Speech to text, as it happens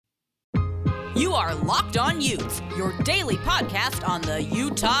You are Locked On Utes, your daily podcast on the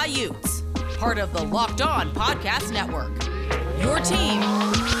Utah Utes. Part of the Locked On Podcast Network. Your team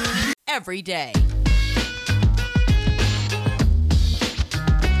every day.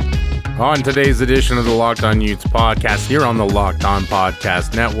 On today's edition of the Locked On Utes podcast here on the Locked On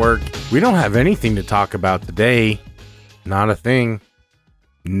Podcast Network, we don't have anything to talk about today. Not a thing.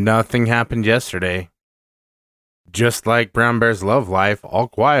 Nothing happened yesterday. Just like Brown Bears love life, all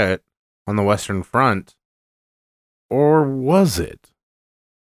quiet on the Western Front. Or was it?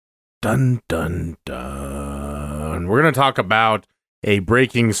 Dun, dun, dun. We're going to talk about a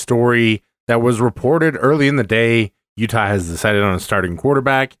breaking story that was reported early in the day. Utah has decided on a starting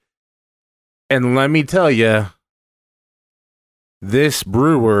quarterback. And let me tell you, this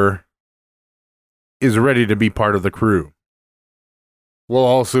Brewer is ready to be part of the crew. We'll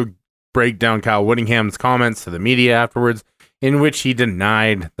also break down Kyle Whittingham's comments to the media afterwards, in which he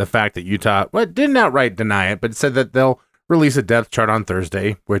denied the fact that Utah, didn't outright deny it, but said that they'll release a depth chart on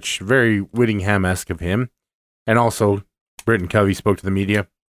Thursday, which very Whittingham-esque of him. And also, Britton Covey spoke to the media.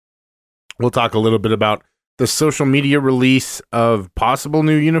 We'll talk a little bit about the social media release of possible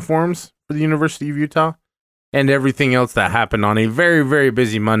new uniforms for the University of Utah and everything else that happened on a very, very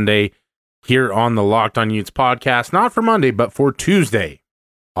busy Monday here on the Locked On Utes podcast. Not for Monday, but for Tuesday,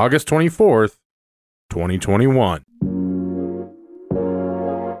 August 24th, 2021.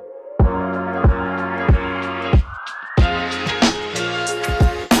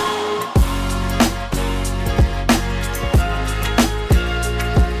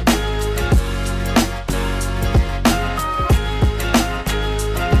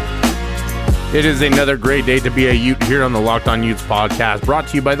 It is another great day to be a Ute here on the Locked On Utes podcast, brought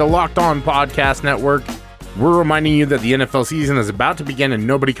to you by the Locked On Podcast Network. We're reminding you that the NFL season is about to begin and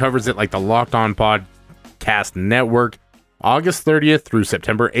nobody covers it like the Locked On Podcast Network. August 30th through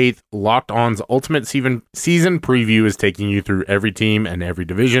September 8th, Locked On's Ultimate Season Preview is taking you through every team and every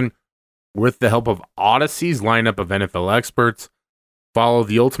division. With the help of Odyssey's lineup of NFL experts, follow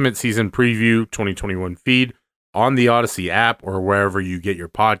the Ultimate Season Preview 2021 feed on the Odyssey app or wherever you get your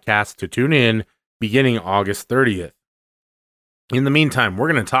podcasts to tune in beginning August 30th. In the meantime,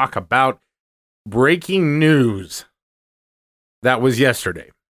 we're going to talk about breaking news that was yesterday,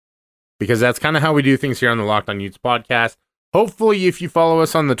 because that's kind of how we do things here on the Locked On Utes podcast. Hopefully, if you follow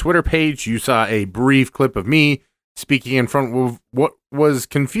us on the Twitter page, you saw a brief clip of me speaking in front of what was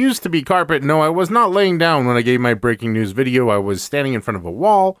confused to be carpet. No, I was not laying down when I gave my breaking news video. I was standing in front of a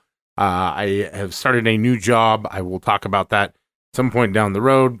wall. I have started a new job. I will talk about that at some point down the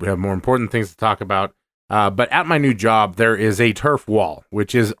road. We have more important things to talk about. But at my new job, there is a turf wall,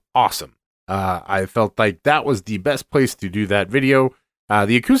 which is awesome. I felt like that was the best place to do that video.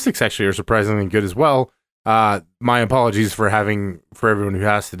 The acoustics actually are surprisingly good as well. My apologies for everyone who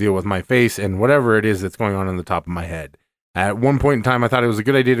has to deal with my face and whatever it is that's going on the top of my head. At one point in time, I thought it was a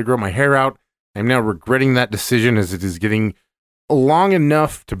good idea to grow my hair out. I'm now regretting that decision, as it is getting long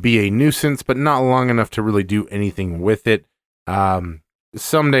enough to be a nuisance, but not long enough to really do anything with it.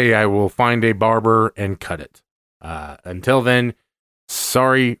 Someday I will find a barber and cut it. Until then,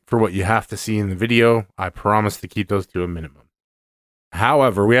 sorry for what you have to see in the video. I promise to keep those to a minimum.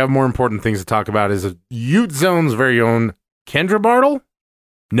 However, we have more important things to talk about. Is Ute Zone's very own Kendra Bartle?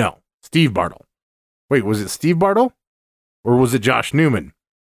 No, Steve Bartle. Wait, was it Steve Bartle? Or was it Josh Newman?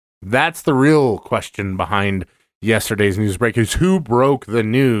 That's the real question behind yesterday's news break, is who broke the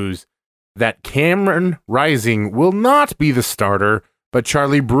news that Cameron Rising will not be the starter, but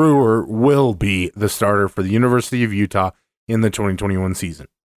Charlie Brewer will be the starter for the University of Utah in the 2021 season.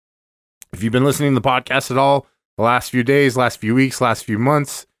 If you've been listening to the podcast at all the last few days, last few weeks, last few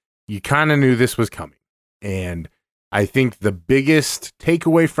months, you kind of knew this was coming. And I think the biggest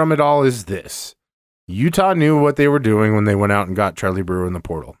takeaway from it all is this. Utah knew what they were doing when they went out and got Charlie Brewer in the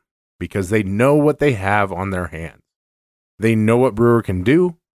portal, because they know what they have on their hands. They know what Brewer can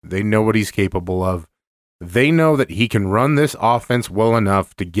do. They know what he's capable of. They know that he can run this offense well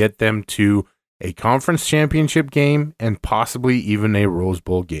enough to get them to a conference championship game and possibly even a Rose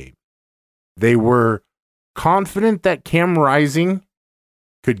Bowl game. They were confident that Cam Rising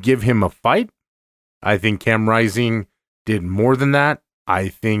could give him a fight. I think Cam Rising did more than that. I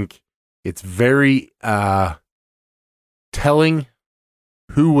think it's very telling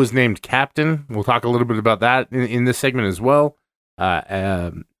who was named captain. We'll talk a little bit about that in this segment as well.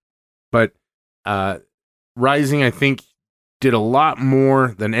 But Rising, I think, did a lot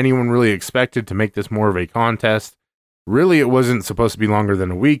more than anyone really expected to make this more of a contest. Really, it wasn't supposed to be longer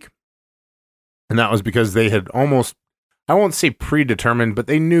than a week. And that was because they had almost, I won't say predetermined, but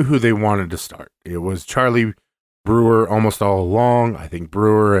they knew who they wanted to start. It was Charlie Brewer almost all along. I think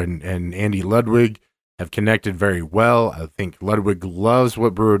Brewer and Andy Ludwig have connected very well. I think Ludwig loves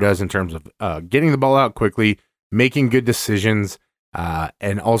what Brewer does in terms of getting the ball out quickly, making good decisions,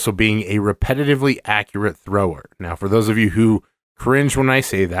 and also being a repetitively accurate thrower. Now, for those of you who cringe when I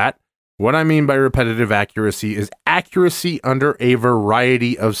say that, what I mean by repetitive accuracy is accuracy under a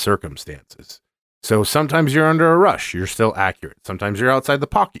variety of circumstances. So sometimes you're under a rush, you're still accurate. Sometimes you're outside the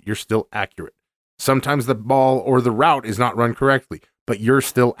pocket, you're still accurate. Sometimes the ball or the route is not run correctly, but you're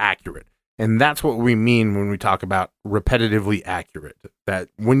still accurate. And that's what we mean when we talk about repetitively accurate. That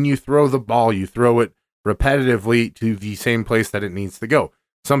when you throw the ball, you throw it repetitively to the same place that it needs to go.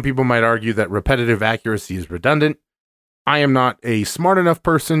 Some people might argue that repetitive accuracy is redundant. I am not a smart enough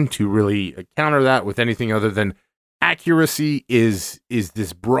person to really counter that with anything other than accuracy is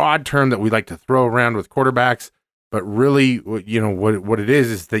this broad term that we like to throw around with quarterbacks, but really, what it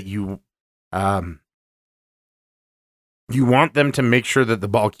is that you want them to make sure that the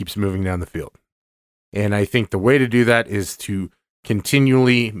ball keeps moving down the field. And I think the way to do that is to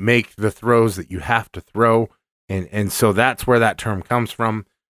continually make the throws that you have to throw. And so that's where that term comes from.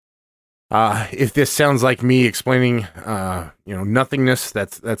 If this sounds like me explaining, nothingness,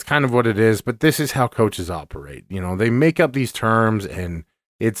 that's kind of what it is. But this is how coaches operate. They make up these terms, and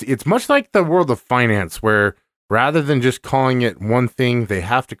it's much like the world of finance, where rather than just calling it one thing, they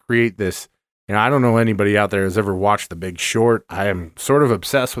have to create this. And I don't know anybody out there has ever watched The Big Short. I am sort of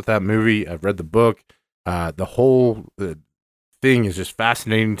obsessed with that movie. I've read the book. The whole thing is just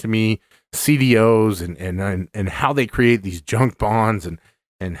fascinating to me. CDOs and how they create these junk bonds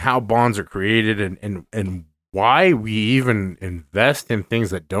and how bonds are created and why we even invest in things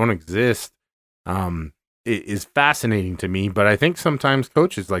that don't exist is fascinating to me. But I think sometimes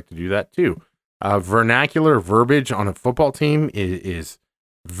coaches like to do that too. Vernacular verbiage on a football team is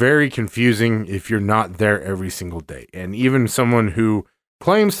very confusing if you're not there every single day. And even someone who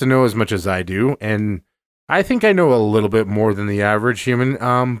claims to know as much as I do, and I think I know a little bit more than the average human,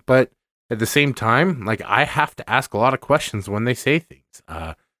 but at the same time, I have to ask a lot of questions when they say things.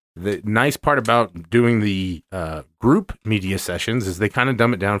 The nice part about doing the group media sessions is they kind of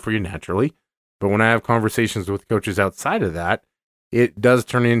dumb it down for you naturally. But when I have conversations with coaches outside of that, it does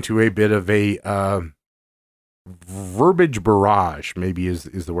turn into a bit of a verbiage barrage, maybe is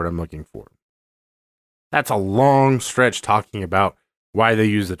the word I'm looking for. That's a long stretch talking about why they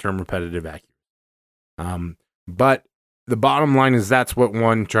use the term repetitive accuracy. But the bottom line is that's what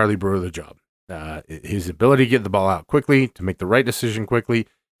won Charlie Brewer the job. His ability to get the ball out quickly, to make the right decision quickly.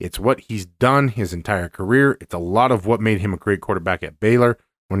 It's what he's done his entire career. It's a lot of what made him a great quarterback at Baylor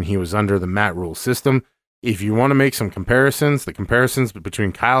when he was under the Matt Rule system. If you want to make some comparisons, the comparisons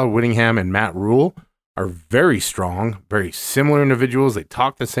between Kyle Whittingham and Matt Rule are very strong, very similar individuals. They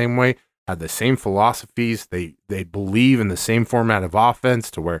talk the same way, have the same philosophies. They believe in the same format of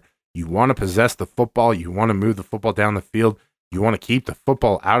offense to where you want to possess the football, you want to move the football down the field, you want to keep the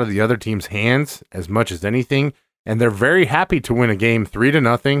football out of the other team's hands as much as anything. And they're very happy to win a game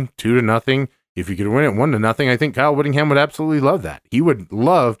 3-0, 2-0. If you could win it 1-0, I think Kyle Whittingham would absolutely love that. He would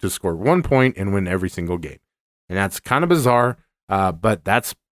love to score 1 point and win every single game. And that's kind of bizarre, but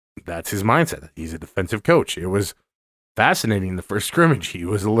that's his mindset. He's a defensive coach. It was fascinating. The first scrimmage, he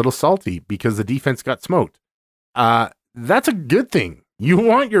was a little salty because the defense got smoked. That's a good thing. You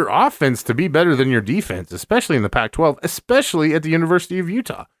want your offense to be better than your defense, especially in the Pac-12, especially at the University of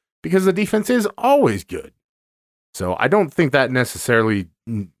Utah, because the defense is always good. So I don't think that necessarily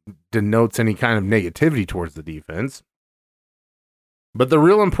denotes any kind of negativity towards the defense. But the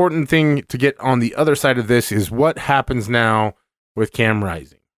real important thing to get on the other side of this is what happens now with Cam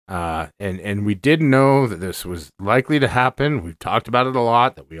Rising. And we did know that this was likely to happen. We've talked about it a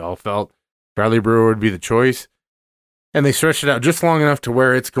lot, that we all felt Charlie Brewer would be the choice. And they stretched it out just long enough to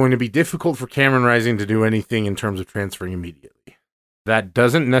where it's going to be difficult for Cameron Rising to do anything in terms of transferring immediately. That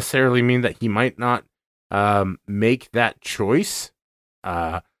doesn't necessarily mean that he might not make that choice.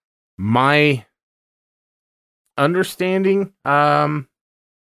 My understanding,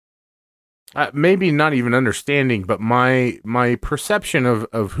 maybe not even understanding, but my perception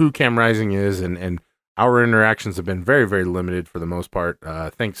of who Cam Rising is and our interactions have been very, very limited for the most part.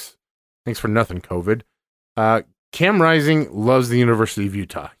 Thanks for nothing, COVID. Cam Rising loves the University of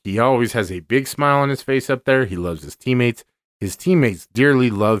Utah. He always has a big smile on his face up there. He loves his teammates. His teammates dearly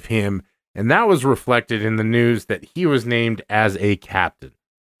love him. And that was reflected in the news that he was named as a captain.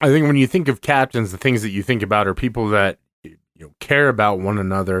 I think when you think of captains, the things that you think about are people that care about one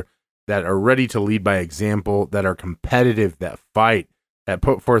another, that are ready to lead by example, that are competitive, that fight, that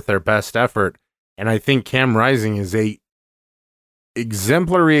put forth their best effort. And I think Cam Rising is a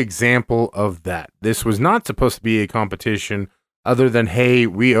exemplary example of that. This was not supposed to be a competition other than, hey,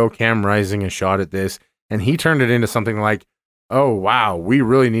 we owe Cam Rising a shot at this. And he turned it into something like, oh, wow, we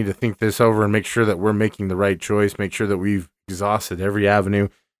really need to think this over and make sure that we're making the right choice, make sure that we've exhausted every avenue.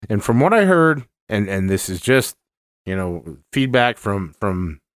 And from what I heard, and this is just, feedback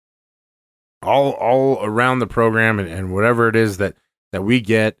from all around the program and whatever it is that we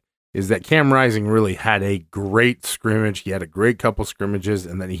get, is that Cam Rising really had a great scrimmage. He had a great couple scrimmages,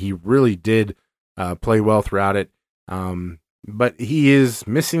 and that he really did play well throughout it. But he is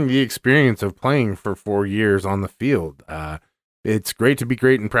missing the experience of playing for 4 years on the field. It's great to be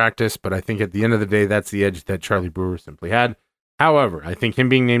great in practice, but I think at the end of the day, that's the edge that Charlie Brewer simply had. However, I think him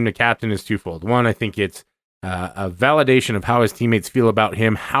being named a captain is twofold. One, I think it's a validation of how his teammates feel about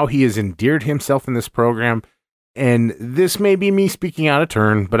him, how he has endeared himself in this program. And this may be me speaking out of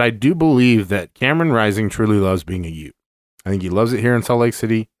turn, but I do believe that Cameron Rising truly loves being a Ute. I think he loves it here in Salt Lake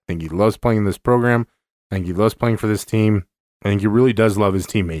City. I think he loves playing in this program. I think he loves playing for this team. I think he really does love his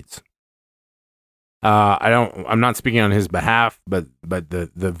teammates. I'm not speaking on his behalf, but the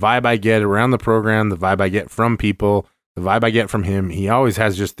vibe I get around the program, the vibe I get from people, the vibe I get from him, he always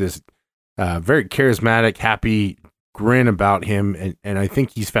has just this very charismatic, happy grin about him, and I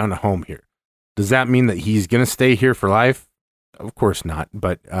think he's found a home here. Does that mean that he's going to stay here for life? Of course not,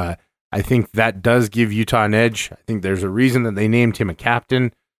 but I think that does give Utah an edge. I think there's a reason that they named him a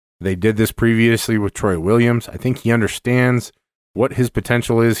captain. They did this previously with Troy Williams. I think he understands what his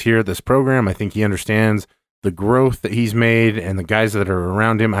potential is here at this program. I think he understands the growth that he's made and the guys that are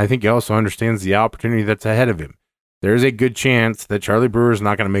around him. I think he also understands the opportunity that's ahead of him. There's a good chance that Charlie Brewer is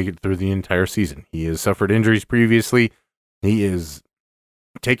not going to make it through the entire season. He has suffered injuries previously. He is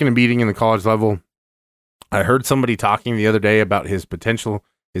taking a beating in the college level. I heard somebody talking the other day about his potential,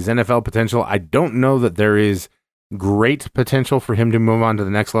 his NFL potential. I don't know that there is great potential for him to move on to the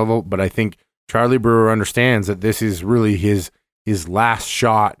next level, but I think Charlie Brewer understands that this is really his last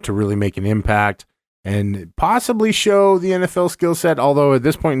shot to really make an impact and possibly show the NFL skill set. Although at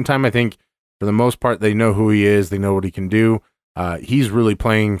this point in time, I think for the most part, they know who he is. They know what he can do. He's really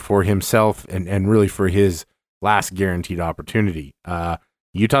playing for himself and really for his last guaranteed opportunity.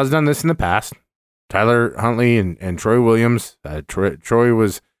 Utah's done this in the past. Tyler Huntley and Troy Williams. Troy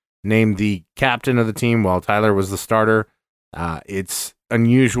was named the captain of the team while Tyler was the starter. It's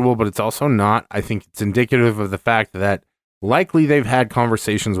unusual, but it's also not. I think it's indicative of the fact that likely they've had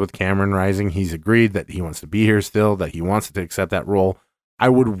conversations with Cameron Rising. He's agreed that he wants to be here still, that he wants to accept that role. I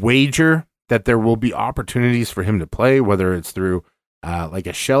would wager that there will be opportunities for him to play, whether it's through like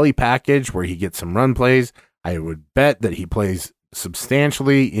a Shelley package where he gets some run plays. I would bet that he plays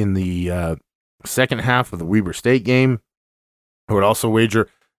substantially in the second half of the Weber State game. I would also wager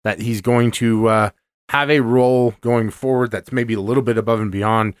that he's going to have a role going forward that's maybe a little bit above and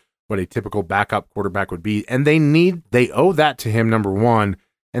beyond what a typical backup quarterback would be. And they owe that to him, number one,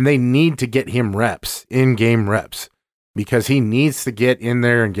 and they need to get him reps, in-game reps, because he needs to get in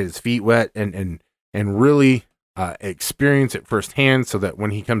there and get his feet wet and really experience it firsthand so that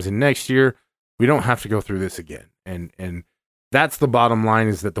when he comes in next year, we don't have to go through this again. And that's the bottom line,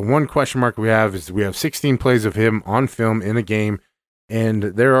 is that the one question mark we have is we have 16 plays of him on film in a game, and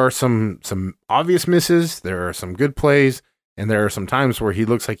there are some obvious misses, there are some good plays, and there are some times where he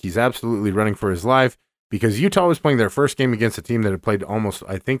looks like he's absolutely running for his life, because Utah was playing their first game against a team that had played almost,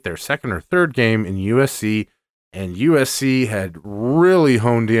 I think, their second or third game in USC, and USC had really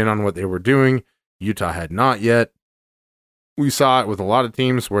honed in on what they were doing. Utah had not yet. We saw it with a lot of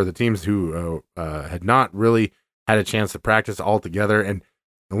teams where the teams who had not really had a chance to practice all together. And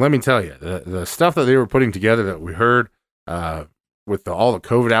let me tell you, the stuff that they were putting together that we heard with all the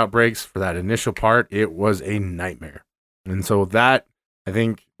COVID outbreaks for that initial part, it was a nightmare. And so that, I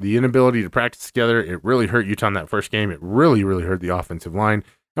think, the inability to practice together, it really hurt Utah in that first game. It really, really hurt the offensive line.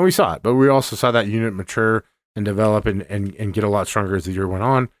 And we saw it, but we also saw that unit mature and develop and get a lot stronger as the year went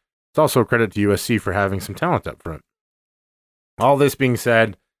on. It's also a credit to USC for having some talent up front. All this being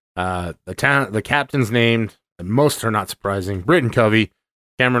said, the captains named, and most are not surprising: Britton Covey,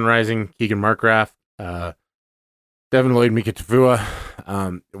 Cameron Rising, Keegan Markgraf, Devin Lloyd, Mika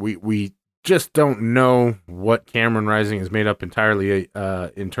Tafua. We just don't know what Cameron Rising is made up entirely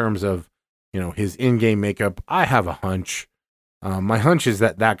in terms of, his in-game makeup. I have a hunch. My hunch is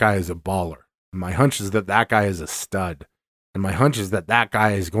that guy is a baller. My hunch is that guy is a stud. And my hunch is that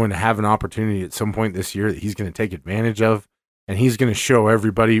guy is going to have an opportunity at some point this year that he's going to take advantage of. And he's going to show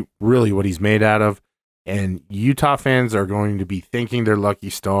everybody really what he's made out of. And Utah fans are going to be thanking their lucky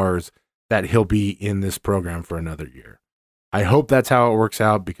stars that he'll be in this program for another year. I hope that's how it works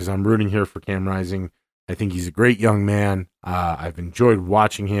out, because I'm rooting here for Cam Rising. I think he's a great young man. I've enjoyed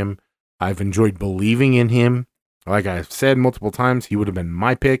watching him. I've enjoyed believing in him. Like I've said multiple times, he would have been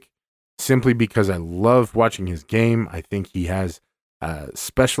my pick simply because I love watching his game. I think he has a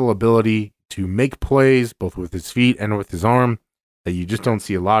special ability to make plays both with his feet and with his arm that you just don't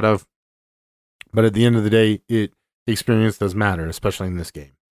see a lot of. But at the end of the day, experience does matter, especially in this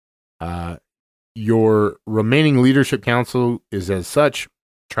game. Your remaining leadership council is as such: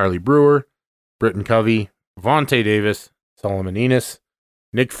 Charlie Brewer, Britton Covey, Vontae Davis, Solomon Enos,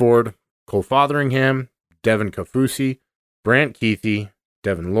 Nick Ford, Cole Fotheringham, Devin Kaufusi, Brant Keithy,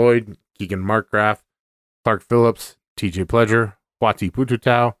 Devin Lloyd, Keegan Markgraf, Clark Phillips, TJ Pledger, Wati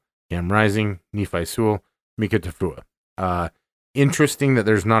Pututau, Cam Rising, Nephi Sewell, Mika Tafua. Interesting that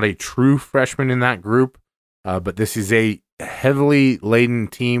there's not a true freshman in that group, but this is a heavily laden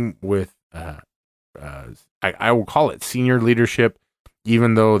team with, I will call it senior leadership,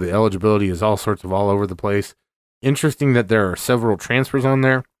 even though the eligibility is all sorts of all over the place. Interesting that there are several transfers on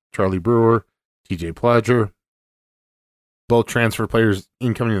there. Charlie Brewer, TJ Pledger, both transfer players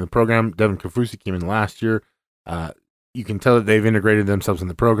incoming in the program. Devin Kaufusi came in last year. You can tell that they've integrated themselves in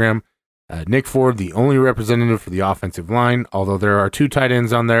the program. Nick Ford, the only representative for the offensive line, although there are 2 tight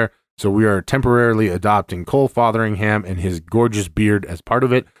ends on there, so we are temporarily adopting Cole Fotheringham and his gorgeous beard as part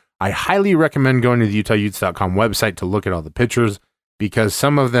of it. I highly recommend going to the UtahUtes.com website to look at all the pictures, because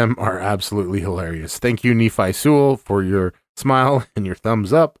some of them are absolutely hilarious. Thank you, Nephi Sewell, for your smile and your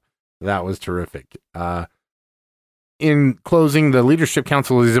thumbs up. That was terrific. In closing, the leadership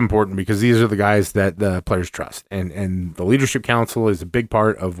council is important because these are the guys that the players trust. And the leadership council is a big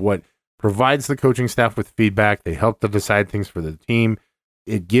part of what provides the coaching staff with feedback. They help to decide things for the team.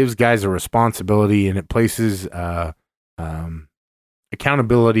 It gives guys a responsibility, and it places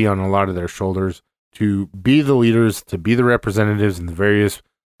accountability on a lot of their shoulders to be the leaders, to be the representatives in the various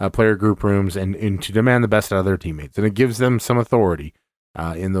player group rooms, and to demand the best out of their teammates. And it gives them some authority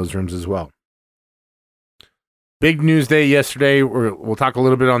in those rooms as well. Big news day yesterday. We'll talk a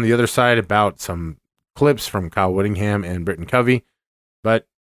little bit on the other side about some clips from Kyle Whittingham and Britton Covey. But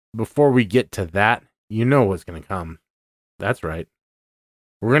before we get to that, you know what's going to come. That's right.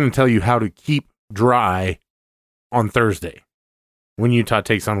 We're going to tell you how to keep dry on Thursday when Utah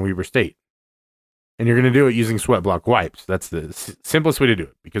takes on Weber State. And you're going to do it using Sweat Block wipes. That's the simplest way to do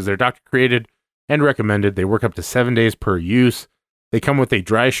it because they're doctor created and recommended. They work up to 7 days per use. They come with a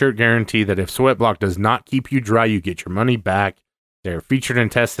dry shirt guarantee that if Sweat Block does not keep you dry, you get your money back. They're featured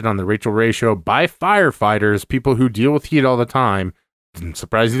and tested on the Rachel Ray Show by firefighters, people who deal with heat all the time. I'm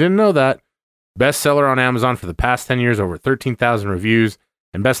surprised you didn't know that. Bestseller on Amazon for the past 10 years, over 13,000 reviews.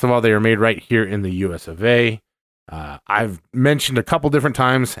 And best of all, they are made right here in the US of A. I've mentioned a couple different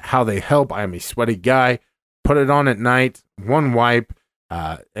times how they help. I am a sweaty guy. Put it on at night, one wipe,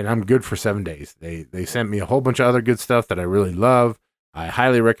 and I'm good for 7 days. They sent me a whole bunch of other good stuff that I really love. I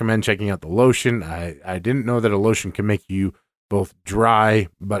highly recommend checking out the lotion. I didn't know that a lotion can make you both dry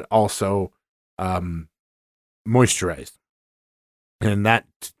but also moisturized. And that,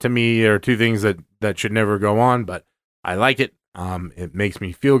 to me, are 2 things that should never go on, but I like it. It makes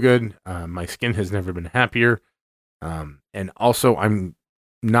me feel good. My skin has never been happier. And also, I'm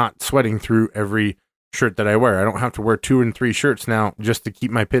not sweating through every shirt that I wear. I don't have to wear 2 and 3 shirts now just to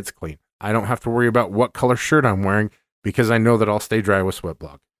keep my pits clean. I don't have to worry about what color shirt I'm wearing because I know that I'll stay dry with Sweat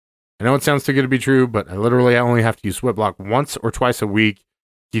Block. I know it sounds too good to be true, but I only have to use Sweat Block once or twice a week.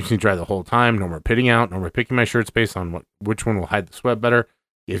 Keeps me dry the whole time. No more pitting out. No more picking my shirts based on which one will hide the sweat better.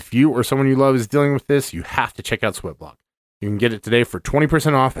 If you or someone you love is dealing with this, you have to check out Sweat Block. You can get it today for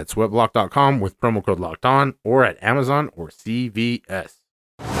 20% off at sweatblock.com with promo code LOCKEDON or at Amazon or CVS.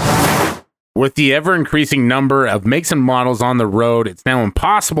 With the ever-increasing number of makes and models on the road, it's now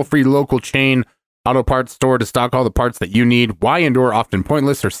impossible for your local chain auto parts store to stock all the parts that you need. Why endure often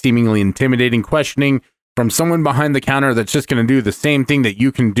pointless or seemingly intimidating questioning from someone behind the counter that's just going to do the same thing that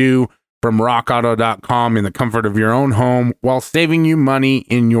you can do from rockauto.com in the comfort of your own home while saving you money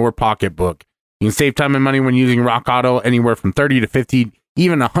in your pocketbook? You can save time and money when using Rock Auto, anywhere from 30 to 50,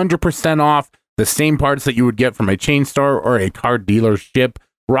 even 100% off the same parts that you would get from a chain store or a car dealership.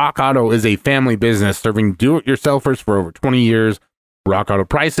 Rock Auto is a family business serving do-it-yourselfers for over 20 years. Rock Auto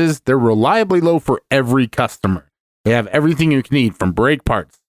prices, they're reliably low for every customer. They have everything you can need, from brake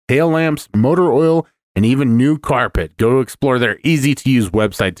parts, tail lamps, motor oil, and even new carpet. Go explore their easy-to-use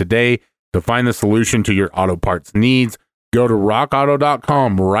website today to find the solution to your auto parts needs. Go to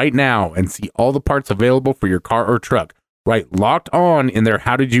rockauto.com right now and see all the parts available for your car or truck. Write Locked On in their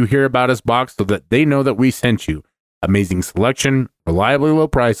How Did You Hear About Us box so that they know that we sent you. Amazing selection, reliably low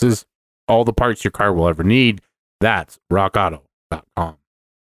prices, all the parts your car will ever need. That's rockauto.com.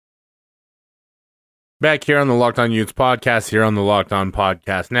 Back here on the Locked On Utes podcast, here on the Locked On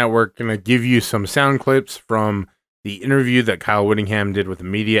Podcast Network, going to give you some sound clips from the interview that Kyle Whittingham did with the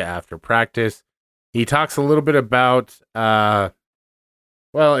media after practice. He talks a little bit about, well,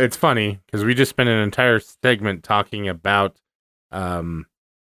 it's funny because we just spent an entire segment talking about the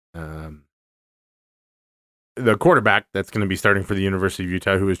quarterback that's going to be starting for the University of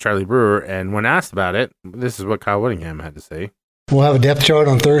Utah, who is Charlie Brewer. And when asked about it, this is what Kyle Whittingham had to say. We'll have a depth chart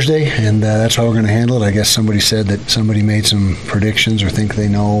on Thursday, and that's how we're going to handle it. I guess somebody said that somebody made some predictions or think they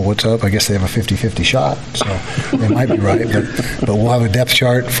know what's up. I guess they have a 50-50 shot, so they might be right. But we'll have a depth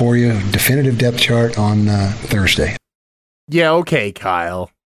chart for you, definitive depth chart on Thursday. Yeah, okay,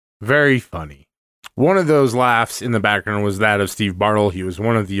 Kyle. Very funny. One of those laughs in the background was that of Steve Bartle. He was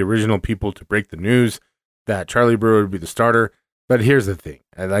one of the original people to break the news that Charlie Brewer would be the starter. But here's the thing.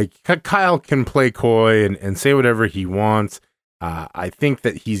 Kyle can play coy and say whatever he wants. I think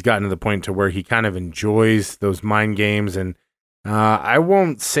that he's gotten to the point to where he kind of enjoys those mind games, and I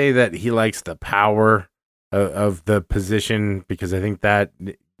won't say that he likes the power of the position because I think that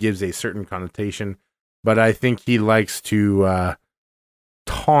gives a certain connotation, but I think he likes to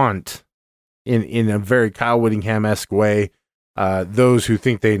taunt in a very Kyle Whittingham-esque way those who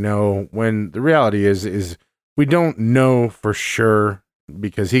think they know, when the reality is we don't know for sure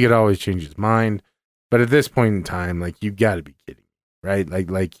because he could always change his mind. But at this point in time, like, you got to be kidding, right?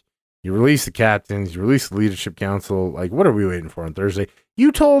 Like you release the captains, you release the leadership council. Like, what are we waiting for on Thursday?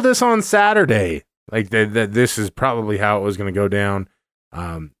 You told us on Saturday, like, that this is probably how it was going to go down.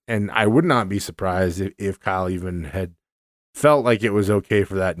 And I would not be surprised if Kyle even had felt like it was okay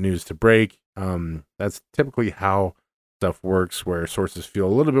for that news to break. That's typically how stuff works, where sources feel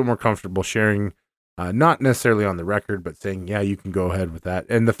a little bit more comfortable sharing, not necessarily on the record, but saying, yeah, you can go ahead with that.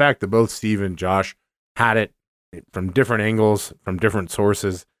 And the fact that both Steve and Josh had it from different angles, from different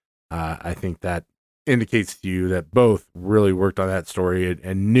sources, I think that indicates to you that both really worked on that story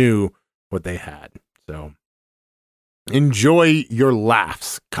and knew what they had. So enjoy your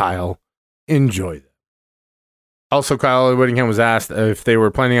laughs, Kyle. Enjoy them. Also, Kyle Whittingham was asked if they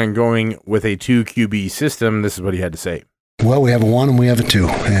were planning on going with a 2 QB system. This is what he had to say. Well, we have a 1 and we have a 2,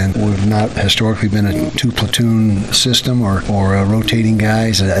 and we've not historically been a 2-platoon system or rotating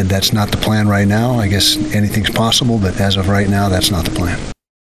guys. That's not the plan right now. I guess anything's possible, but as of right now, that's not the plan.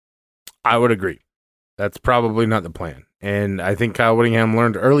 I would agree. That's probably not the plan. And I think Kyle Whittingham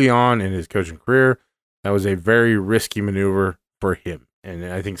learned early on in his coaching career that was a very risky maneuver for him. And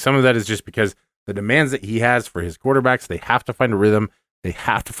I think some of that is just because the demands that he has for his quarterbacks, they have to find a rhythm, they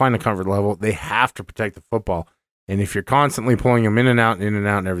have to find a comfort level, they have to protect the football. And if you're constantly pulling them in and out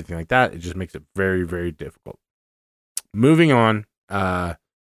and everything like that, it just makes it very, very difficult. Moving on, Kyle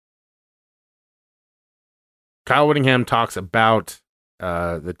Whittingham talks about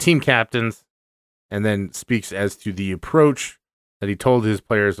the team captains and then speaks as to the approach that he told his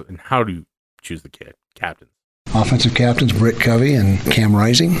players and how to choose the captains. Offensive captains, Britt Covey and Cam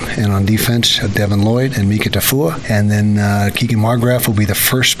Rising. And on defense, Devin Lloyd and Mika Tafua. And then Keegan Margraf will be the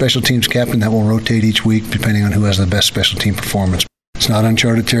first special teams captain that will rotate each week depending on who has the best special team performance. It's not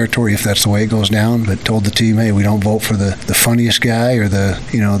uncharted territory if that's the way it goes down, but told the team, hey, we don't vote for the funniest guy or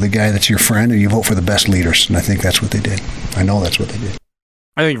the guy that's your friend, or you vote for the best leaders. And I think that's what they did. I know that's what they did.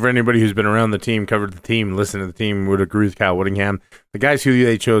 I think for anybody who's been around the team, covered the team, listened to the team, would agree with Kyle Whittingham. The guys who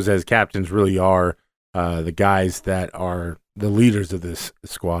they chose as captains really are the guys that are the leaders of this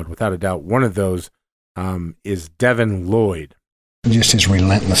squad, without a doubt. One of those is Devin Lloyd. Just his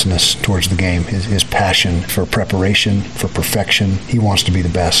relentlessness towards the game, his passion for preparation, for perfection. He wants to be the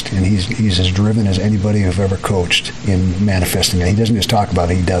best, and he's as driven as anybody who've ever coached in manifesting it. He doesn't just talk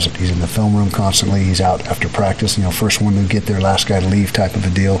about it, he does it. He's in the film room constantly. He's out after practice, first one to get there, last guy to leave type of a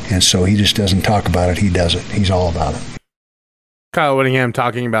deal. And so he just doesn't talk about it, he does it. He's all about it. Kyle Whittingham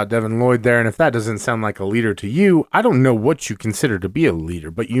talking about Devin Lloyd there, and if that doesn't sound like a leader to you, I don't know what you consider to be a leader,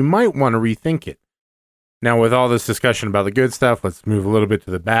 but you might want to rethink it. Now, with all this discussion about the good stuff, let's move a little bit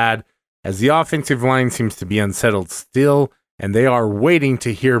to the bad, as the offensive line seems to be unsettled still, and they are waiting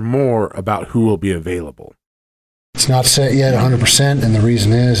to hear more about who will be available. It's not set yet 100%, and the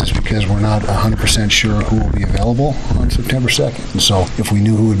reason is because we're not 100% sure who will be available on September 2nd. And so if we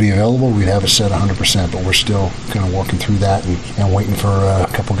knew who would be available, we'd have it set 100%, but we're still kind of working through that and waiting for a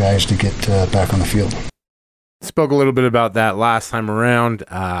couple guys to get back on the field. Spoke a little bit about that last time around.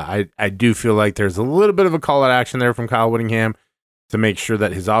 I do feel like there's a little bit of a call to action there from Kyle Whittingham to make sure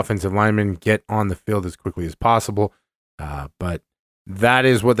that his offensive linemen get on the field as quickly as possible. But that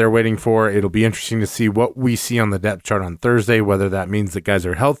is what they're waiting for. It'll be interesting to see what we see on the depth chart on Thursday, whether that means that guys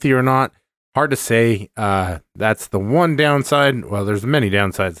are healthy or not. hard to say. That's the one downside. Well, there's many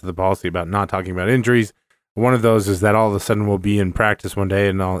downsides to the policy about not talking about injuries. One of those is that all of a sudden we'll be in practice one day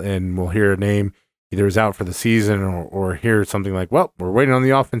and we'll hear a name either is out for the season or hear something like, well, we're waiting on the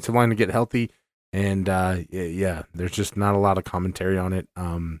offensive line to get healthy. And there's just not a lot of commentary on it.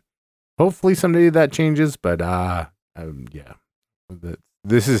 Hopefully someday that changes, but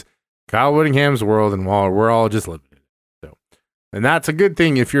this is Kyle Whittingham's world, and we're all just living in it. So, and that's a good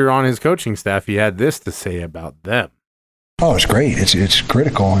thing. If you're on his coaching staff, he had this to say about them. Oh, it's great. It's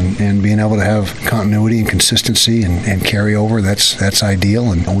critical, and being able to have continuity and consistency and carryover, that's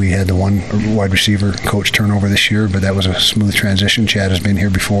ideal. And we had the one wide receiver coach turnover this year, but that was a smooth transition. Chad has been here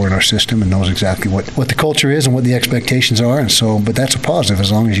before in our system and knows exactly what the culture is and what the expectations are. And so, but that's a positive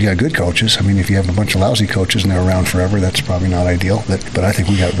as long as you got good coaches. I mean, if you have a bunch of lousy coaches and they're around forever, that's probably not ideal. But I think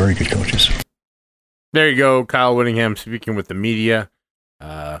we got very good coaches. There you go, Kyle Whittingham speaking with the media.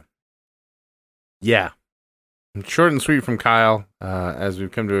 Short and sweet from Kyle, as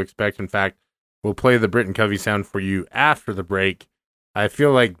we've come to expect. In fact, we'll play the Britton Covey sound for you after the break. I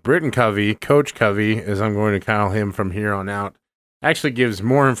feel like Britton Covey, Coach Covey, as I'm going to call him from here on out, actually gives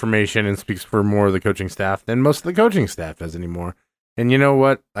more information and speaks for more of the coaching staff than most of the coaching staff does anymore. And you know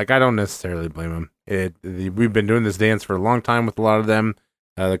what? Like, I don't necessarily blame him. We've been doing this dance for a long time with a lot of them.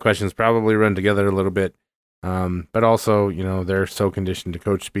 The questions probably run together a little bit. But also, they're so conditioned to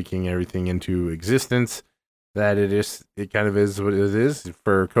coach speaking everything into existence that it kind of is what it is.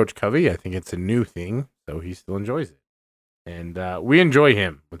 For Coach Covey, I think it's a new thing, so he still enjoys it. And we enjoy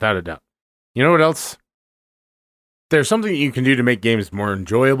him, without a doubt. You know what else? There's something you can do to make games more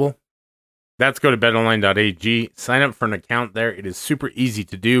enjoyable. That's go to betonline.ag. Sign up for an account there. It is super easy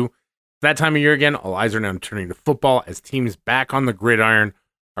to do. That time of year again, all eyes are now turning to football as teams back on the gridiron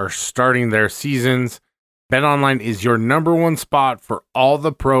are starting their seasons. BetOnline is your number one spot for all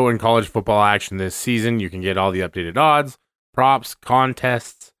the pro and college football action this season. You can get all the updated odds, props,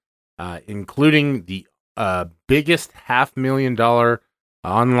 contests, including the biggest $500,000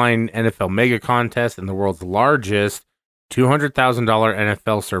 online NFL mega contest and the world's largest $200,000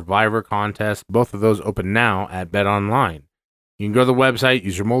 NFL Survivor contest. Both of those open now at BetOnline. You can go to the website,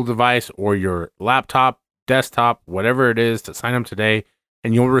 use your mobile device or your laptop, desktop, whatever it is, to sign up today.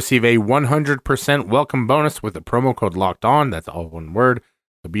 And you'll receive a 100% welcome bonus with the promo code Locked On. That's all one word.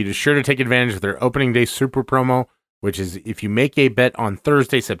 So be sure to take advantage of their opening day super promo, which is if you make a bet on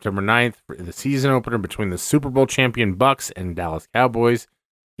Thursday, September 9th, for the season opener between the Super Bowl champion Bucks and Dallas Cowboys.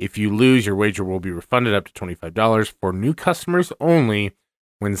 If you lose, your wager will be refunded up to $25 for new customers only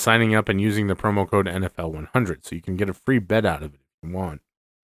when signing up and using the promo code NFL100. So you can get a free bet out of it if you want.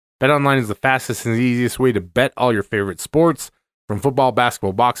 BetOnline is the fastest and easiest way to bet all your favorite sports. From football,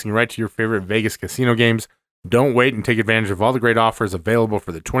 basketball, boxing, right to your favorite Vegas casino games. Don't wait and take advantage of all the great offers available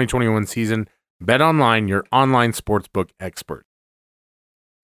for the 2021 season. BetOnline, your online sportsbook expert.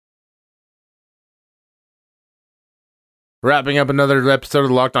 Wrapping up another episode of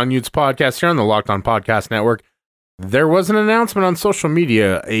the Locked On Utes podcast here on the Locked On Podcast Network. There was an announcement on social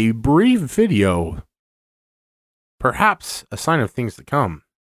media, a brief video, perhaps a sign of things to come,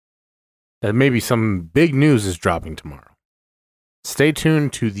 that maybe some big news is dropping tomorrow. Stay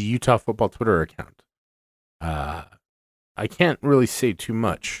tuned to the Utah Football Twitter account. I can't really say too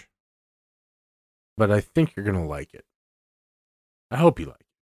much, but I think you're going to like it. I hope you like it.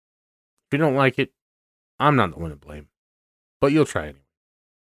 If you don't like it, I'm not the one to blame, but you'll try anyway,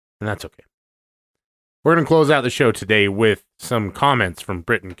 and that's okay. We're going to close out the show today with some comments from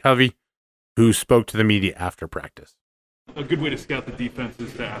Britton Covey, who spoke to the media after practice. A good way to scout the defense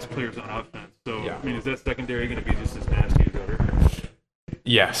is to ask players on offense. So, yeah. I mean, is that secondary going to be just as nasty as ever?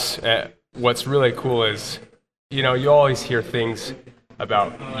 Yes. What's really cool is, you always hear things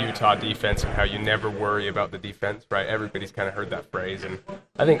about Utah defense and how you never worry about the defense, right? Everybody's kind of heard that phrase. And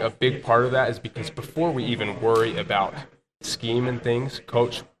I think a big part of that is because before we even worry about scheme and things,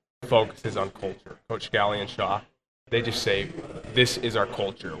 Coach focuses on culture. Coach Scally and Shaw, they just say, this is our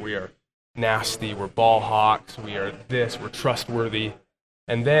culture. We are nasty, we're ball hawks, we are this, we're trustworthy.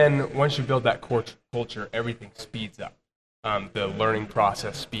 And then once you build that culture, everything speeds up. The learning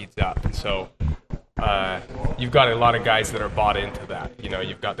process speeds up. And so you've got a lot of guys that are bought into that.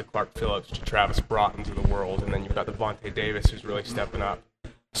 You've got the Clark Phillips, Travis Broughton to the world, and then you've got the Vontae Davis who's really stepping up.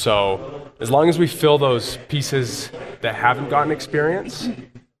 So as long as we fill those pieces that haven't gotten experience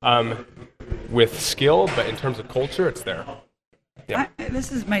with skill, but in terms of culture, it's there. Yeah. I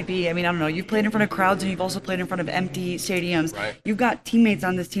don't know. You've played in front of crowds and you've also played in front of empty stadiums. Right. You've got teammates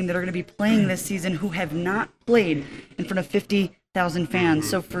on this team that are going to be playing this season who have not played in front of 50,000 fans.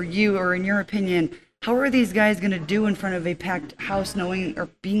 So for you, or in your opinion, how are these guys going to do in front of a packed house, knowing or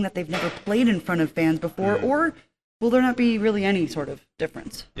being that they've never played in front of fans before, or will there not be really any sort of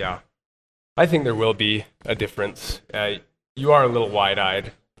difference? Yeah, I think there will be a difference. You are a little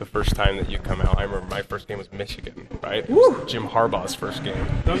wide-eyed the first time that you come out. I remember my first game was Michigan, right? It was Jim Harbaugh's first game.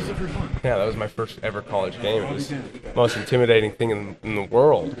 That was the first one. Yeah, that was my first ever college game. It was the most intimidating thing in the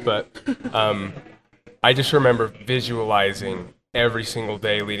world. But I just remember visualizing every single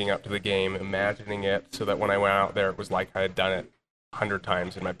day leading up to the game, imagining it so that when I went out there, it was like I had done it 100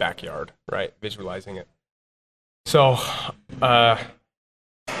 times in my backyard, right? Visualizing it. So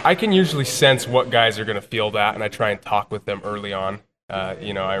I can usually sense what guys are going to feel that, and I try and talk with them early on.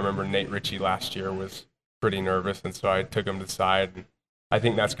 I remember Nate Ritchie last year was pretty nervous, and so I took him to the side. And I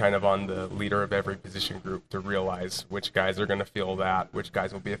think that's kind of on the leader of every position group to realize which guys are going to feel that, which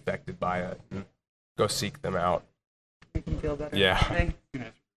guys will be affected by it, and go seek them out. Make them feel better. Yeah. Okay.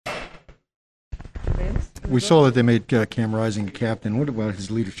 We saw that they made Cam Rising captain. What about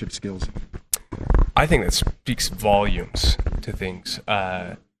his leadership skills? I think that speaks volumes to things.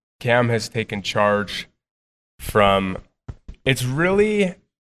 Cam has taken charge from... It's really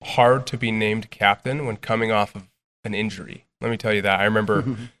hard to be named captain when coming off of an injury. Let me tell you that. I remember,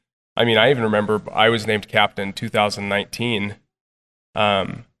 I even remember I was named captain in 2019,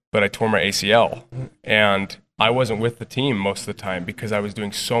 but I tore my ACL. And I wasn't with the team most of the time because I was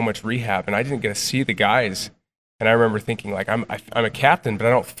doing so much rehab, and I didn't get to see the guys. And I remember thinking, like, I'm a captain, but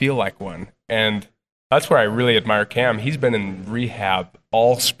I don't feel like one. And that's where I really admire Cam. He's been in rehab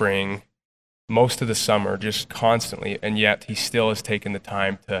all spring, most of the summer, just constantly, and yet he still has taken the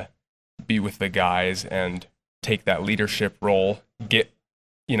time to be with the guys and take that leadership role, get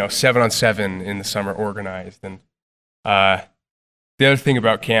 7-on-7 in the summer organized. And the other thing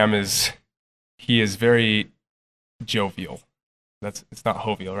about Cam is he is very jovial. It's not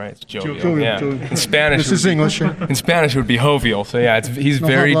jovial, right? It's jovial. Jovial, yeah. jovial. In Spanish, This is English. in Spanish it would be jovial. So yeah, he's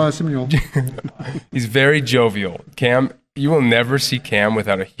very he's very jovial. Cam, you will never see Cam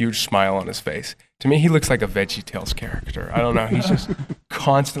without a huge smile on his face. To me, he looks like a VeggieTales character. I don't know. He's just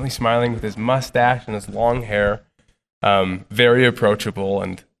constantly smiling with his mustache and his long hair. Very approachable,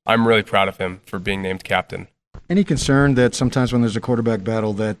 and I'm really proud of him for being named captain. Any concern that sometimes when there's a quarterback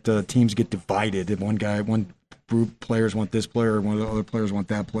battle that teams get divided? If one group players want this player, or one of the other players want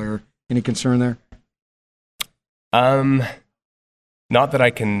that player. Any concern there? Not that I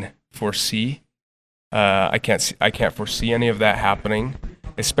can foresee. I can't foresee any of that happening,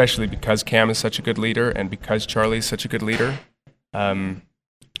 especially because Cam is such a good leader and because Charlie is such a good leader.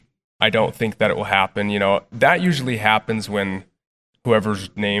 I don't think that it will happen. That usually happens when whoever's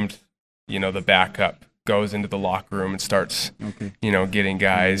named, the backup goes into the locker room and starts, getting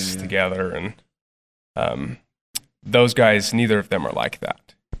guys together. And those guys, neither of them are like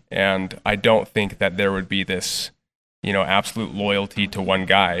that. And I don't think that there would be this, absolute loyalty to one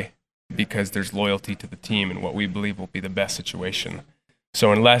guy, because there's loyalty to the team and what we believe will be the best situation.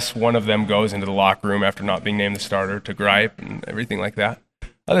 So unless one of them goes into the locker room after not being named the starter to gripe and everything like that,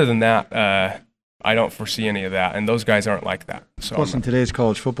 other than that, I don't foresee any of that. And those guys aren't like that. So Plus, in today's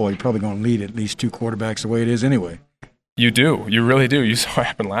college football, you're probably going to lead at least two quarterbacks the way it is anyway. You do. You really do. You saw what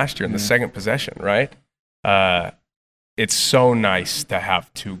happened last year in the second possession, right? It's so nice to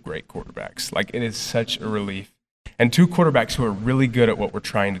have two great quarterbacks. Like, it is such a relief. And two quarterbacks who are really good at what we're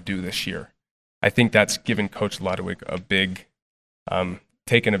trying to do this year. I think that's given Coach Ludwig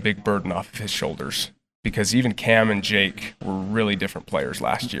taken a big burden off of his shoulders, because even Cam and Jake were really different players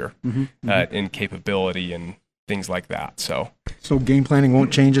last year in capability and things like that. So game planning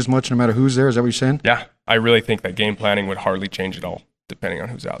won't change as much no matter who's there? Is that what you're saying? Yeah, I really think that game planning would hardly change at all, depending on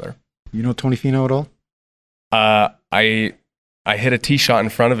who's out there. You know Tony Finau at all? I hit a tee shot in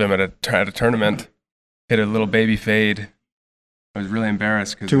front of him at a tournament. Hit a little baby fade. I was really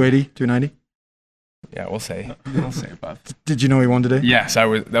embarrassed. 280, 290? Yeah, we'll say above. Did you know he won today? Yes, that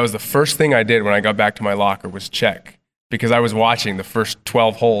was the first thing I did when I got back to my locker was check, because I was watching the first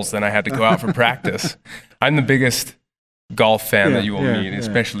 12 holes, then I had to go out for practice. I'm the biggest golf fan that you will meet,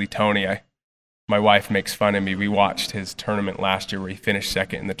 especially Tony. My wife makes fun of me. We watched his tournament last year where he finished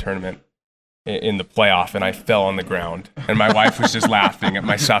second in the tournament in the playoff, and I fell on the ground. And my wife was just laughing at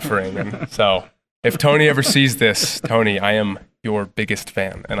my suffering. And so if Tony ever sees this, Tony, I am your biggest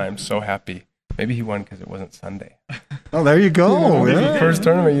fan, and I'm so happy. Maybe he won because it wasn't Sunday. Oh, there you go. Yeah. First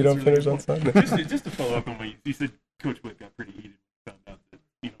tournament you don't finish on Sunday. Just to follow up on what you said, Coach Witt got pretty heated when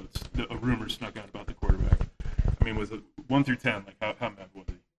he found out that a rumor snuck out about the quarterback. I mean, was it 1 through 10? Like how mad was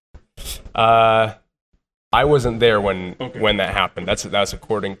he? I wasn't there when that happened. That's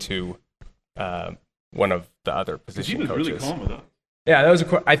according to one of the other position coaches. He was really calm with us. Yeah,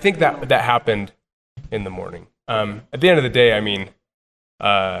 I think that happened in the morning. At the end of the day, I mean,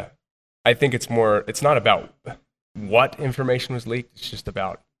 I think it's not about what information was leaked. It's just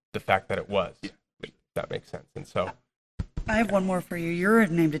about the fact that it was. If that makes sense. And so I have one more for you. You're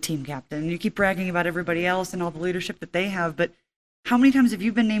named a team captain. You keep bragging about everybody else and all the leadership that they have, but how many times have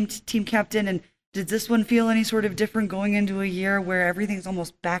you been named team captain, and did this one feel any sort of different going into a year where everything's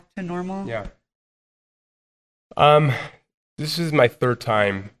almost back to normal? Yeah. This is my third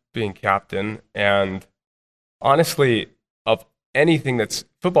time being captain, and honestly, of anything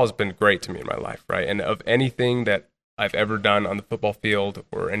football's been great to me in my life, right? And of anything that I've ever done on the football field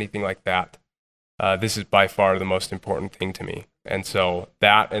or anything like that, this is by far the most important thing to me. And so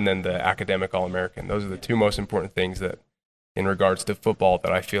that, and then the academic All-American, those are the two most important things that, in regards to football,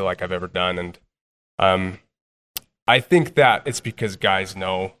 that I feel like I've ever done. And I think that it's because guys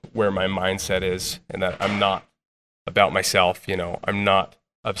know where my mindset is, and that I'm not about myself. I'm not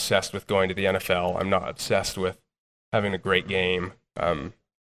obsessed with going to the NFL. I'm not obsessed with having a great game.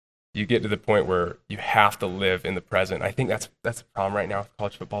 You get to the point where you have to live in the present. I think that's the problem right now with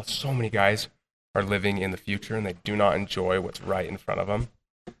college football. So many guys are living in the future, and they do not enjoy what's right in front of them.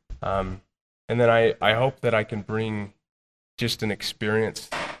 And then I hope that I can bring just an experience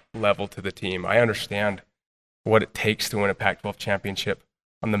level to the team. I understand what it takes to win a Pac-12 championship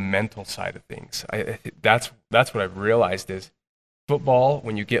on the mental side of things. That's what I've realized is football,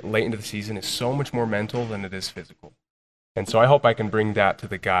 when you get late into the season, is so much more mental than it is physical. And so I hope I can bring that to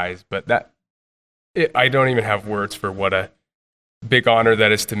the guys. But I don't even have words for what a big honor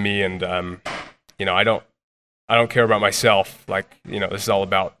that is to me. And I don't care about myself. This is all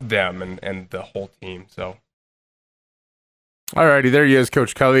about them and the whole team. So. Alrighty, there he is,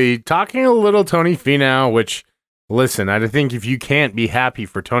 Coach Covey, talking a little Tony Finau, which, listen, I think if you can't be happy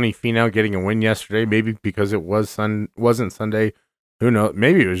for Tony Finau getting a win yesterday, maybe because it wasn't Sunday, who knows?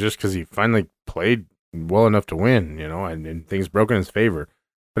 Maybe it was just because he finally played well enough to win, and things broke in his favor.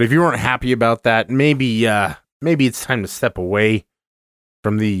 But if you weren't happy about that, maybe it's time to step away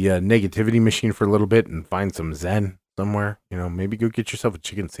from the negativity machine for a little bit and find some zen somewhere. Maybe go get yourself a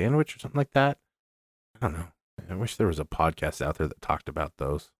chicken sandwich or something like that. I don't know. I wish there was a podcast out there that talked about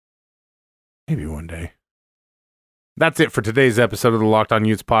those. Maybe one day. That's it for today's episode of the Locked On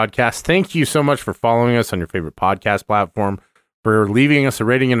Utes podcast. Thank you so much for following us on your favorite podcast platform, for leaving us a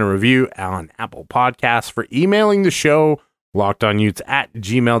rating and a review on Apple Podcasts, for emailing the show,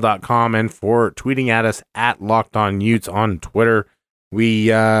 lockedonutes@gmail.com, and for tweeting at us at LockedOnUtes on Twitter.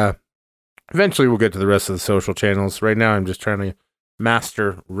 We eventually will get to the rest of the social channels. Right now, I'm just trying to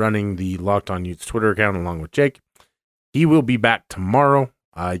master running the Locked On Utes Twitter account along with Jake. He will be back tomorrow.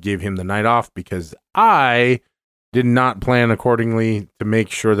 I gave him the night off because I did not plan accordingly to make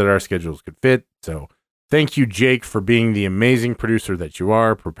sure that our schedules could fit. So thank you, Jake, for being the amazing producer that you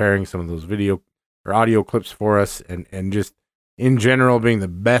are, preparing some of those video or audio clips for us, and just in general being the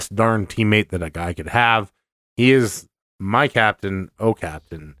best darn teammate that a guy could have. He is my captain,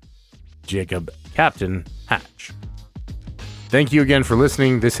 Captain Jacob Captain Hatch. Thank you again for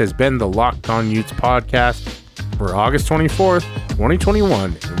listening. This has been the Locked On Utes podcast for August 24th,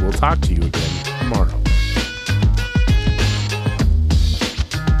 2021, and we'll talk to you again tomorrow.